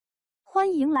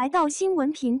欢迎来到新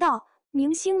闻频道，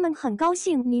明星们很高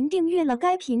兴您订阅了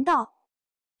该频道。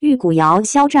玉骨遥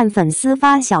肖战粉丝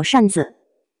发小扇子，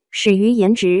始于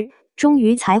颜值，忠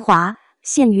于才华，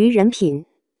陷于人品。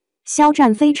肖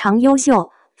战非常优秀，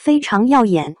非常耀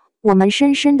眼，我们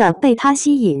深深的被他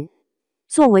吸引。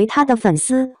作为他的粉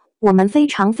丝，我们非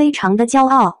常的骄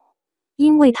傲，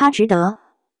因为他值得。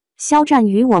肖战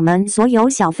于我们所有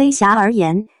小飞侠而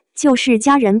言，就是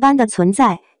家人般的存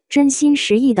在，真心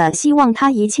实意的希望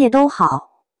他一切都好。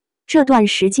这段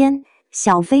时间，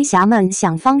小飞侠们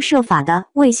想方设法的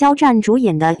为肖战主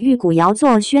演的《玉骨遥》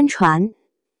做宣传，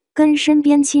跟身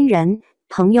边亲人、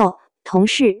朋友、同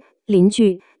事、邻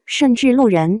居，甚至路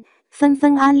人纷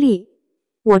纷安利。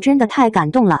我真的太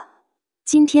感动了。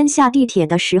今天下地铁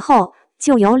的时候，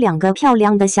就有2个漂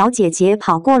亮的小姐姐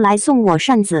跑过来送我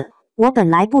扇子，我本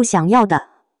来不想要的，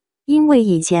因为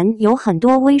以前有很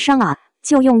多微商啊，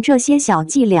就用这些小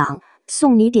伎俩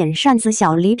送你点扇子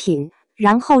小礼品，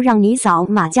然后让你扫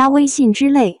码加微信之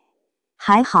类。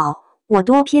还好，我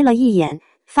多瞥了一眼，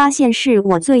发现是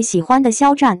我最喜欢的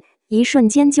肖战，一瞬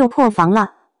间就破防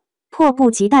了，迫不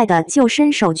及待的就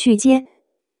伸手去接。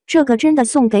这个真的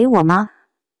送给我吗？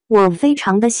我非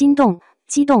常的心动、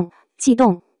激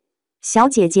动。小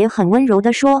姐姐很温柔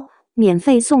地说：“免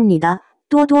费送你的，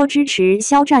多多支持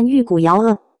肖战玉骨遥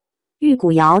哦。”玉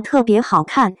骨遥特别好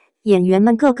看，演员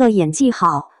们个个演技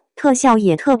好，特效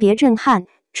也特别震撼，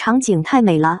场景太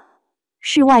美了。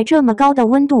室外这么高的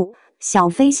温度，小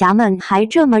飞侠们还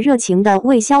这么热情地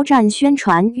为肖战宣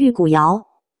传玉骨遥，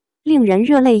令人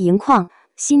热泪盈眶。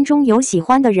心中有喜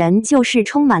欢的人就是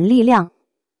充满力量。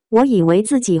我以为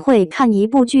自己会看一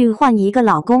部剧换一个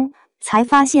老公，才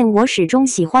发现我始终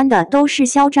喜欢的都是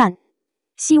肖战。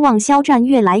希望肖战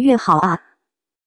越来越好啊！